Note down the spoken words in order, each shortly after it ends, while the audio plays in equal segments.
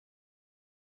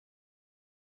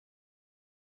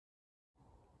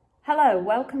Hello,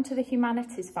 welcome to the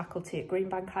Humanities faculty at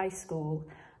Greenbank High School.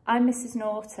 I'm Mrs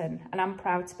Norton and I'm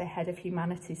proud to be Head of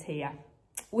Humanities here.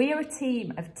 We are a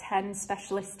team of 10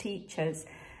 specialist teachers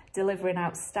delivering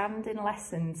outstanding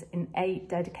lessons in 8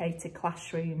 dedicated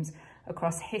classrooms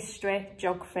across history,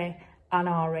 geography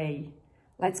and RE.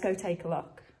 Let's go take a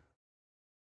look.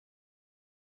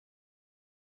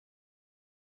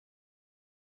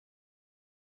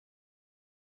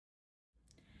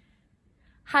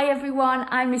 Hi everyone,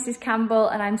 I'm Mrs Campbell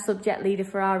and I'm subject leader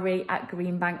for RE at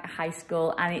Greenbank High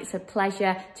School, and it's a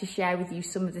pleasure to share with you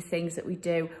some of the things that we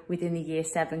do within the Year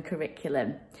 7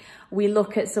 curriculum. We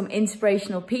look at some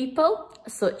inspirational people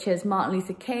such as Martin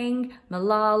Luther King,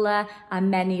 Malala and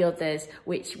many others,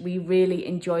 which we really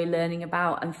enjoy learning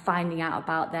about and finding out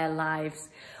about their lives.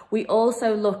 We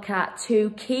also look at 2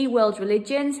 key world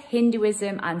religions,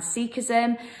 Hinduism and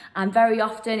Sikhism, and very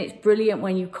often it's brilliant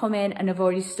when you come in and have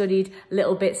already studied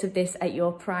little bits of this at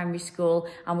your primary school,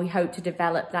 and we hope to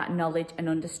develop that knowledge and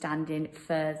understanding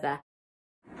further.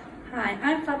 Hi,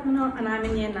 I'm Fatma and I'm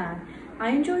in Year 9. I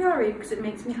enjoy RE because it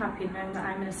makes me happy knowing that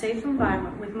I'm in a safe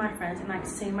environment with my friends and I can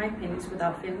say my opinions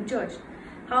without feeling judged.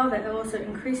 However, it also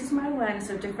increases my awareness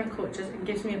of different cultures and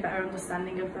gives me a better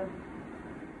understanding of them.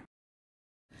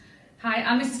 Hi,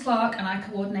 I'm Mrs Clark and I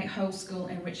coordinate whole school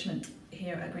enrichment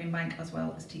here at Greenbank as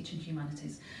well as teaching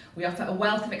humanities. We offer a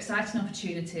wealth of exciting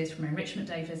opportunities from enrichment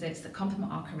day visits that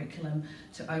complement our curriculum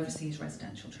to overseas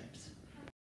residential trips.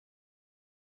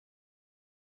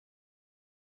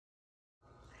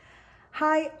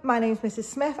 Hi, my name's Mrs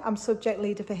Smith. I'm subject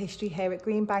leader for history here at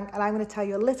Greenbank, and I'm going to tell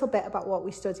you a little bit about what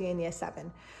we study in Year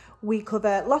 7. We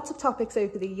cover lots of topics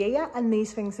over the year, and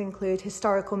these things include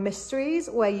historical mysteries,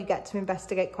 where you get to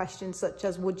investigate questions such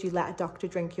as would you let a doctor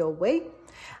drink your wee?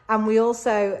 And we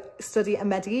also study a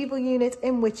medieval unit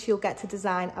in which you'll get to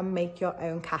design and make your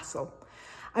own castle.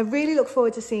 I really look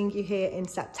forward to seeing you here in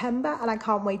September, and I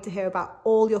can't wait to hear about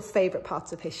all your favourite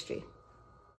parts of history.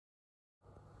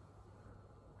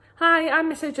 Hi, I'm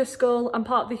Miss O'Driscoll. I'm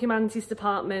part of the Humanities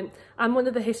department. I'm one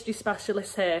of the history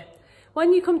specialists here.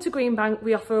 When you come to Greenbank,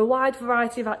 we offer a wide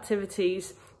variety of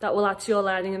activities that will add to your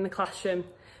learning in the classroom.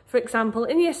 For example,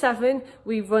 in Year 7,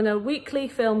 we run a weekly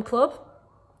film club,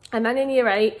 and then in Year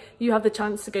 8, you have the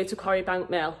chance to go to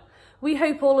Quarrybank Mill. We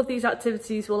hope all of these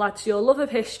activities will add to your love of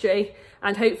history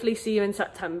and hopefully see you in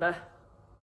September.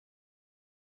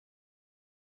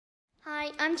 Hi,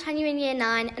 I'm Tanya in Year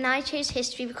 9 and I chose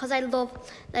history because I love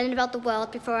learning about the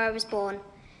world before I was born.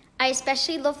 I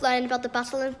especially love learning about the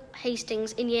Battle of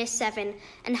Hastings in Year 7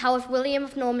 and how if William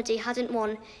of Normandy hadn't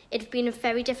won, it'd been a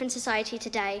very different society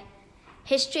today.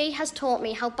 History has taught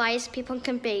me how biased people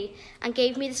can be and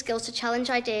gave me the skills to challenge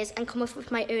ideas and come up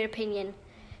with my own opinion.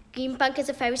 Greenbank is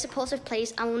a very supportive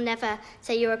place and will never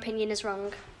say your opinion is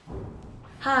wrong.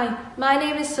 Hi, my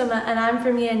name is Summer and I'm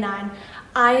from Year 9.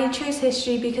 I chose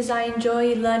history because I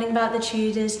enjoy learning about the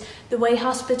Tudors, the way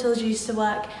hospitals used to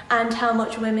work and how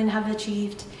much women have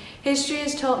achieved. History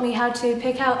has taught me how to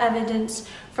pick out evidence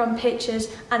from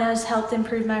pictures and has helped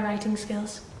improve my writing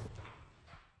skills.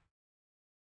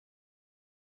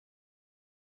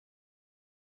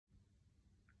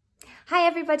 Hi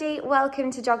everybody,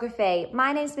 welcome to Geography.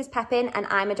 My name's Miss Pepin and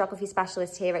I'm a Geography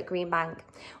specialist here at Greenbank.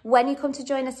 When you come to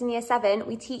join us in Year 7,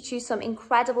 we teach you some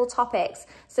incredible topics.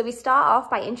 So we start off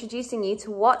by introducing you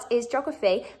to what is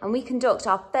geography, and we conduct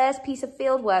our first piece of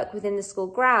field work within the school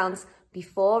grounds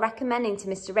before recommending to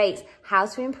Mr Rates how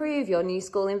to improve your new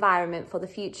school environment for the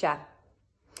future.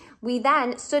 We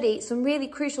then study some really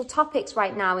crucial topics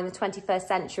right now in the 21st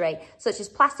century, such as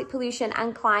plastic pollution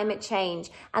and climate change,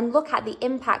 and look at the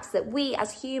impacts that we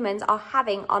as humans are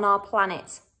having on our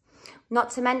planet.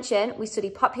 Not to mention, we study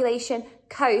population,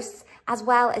 coasts, as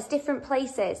well as different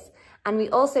places. And we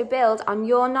also build on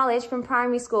your knowledge from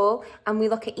primary school, and we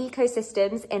look at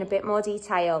ecosystems in a bit more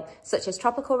detail, such as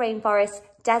tropical rainforests,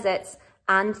 deserts,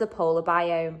 and the polar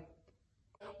biome.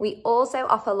 We also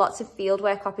offer lots of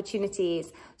fieldwork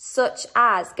opportunities, such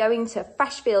as going to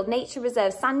Freshfield Nature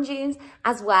Reserve sand dunes,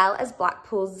 as well as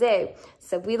Blackpool Zoo.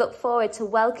 So we look forward to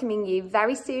welcoming you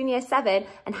very soon, Year 7,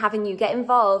 and having you get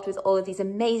involved with all of these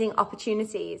amazing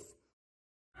opportunities.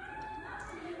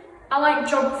 I like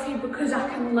geography because I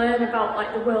can learn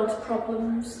about the world's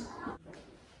problems.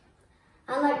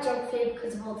 I like geography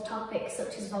because of all the topics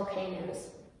such as volcanoes.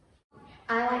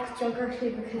 I like geography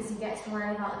because you get to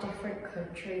learn about different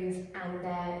countries and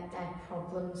their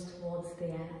problems towards the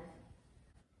earth.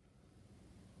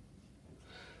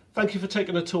 Thank you for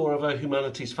taking a tour of our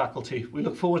Humanities faculty. We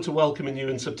look forward to welcoming you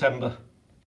in September.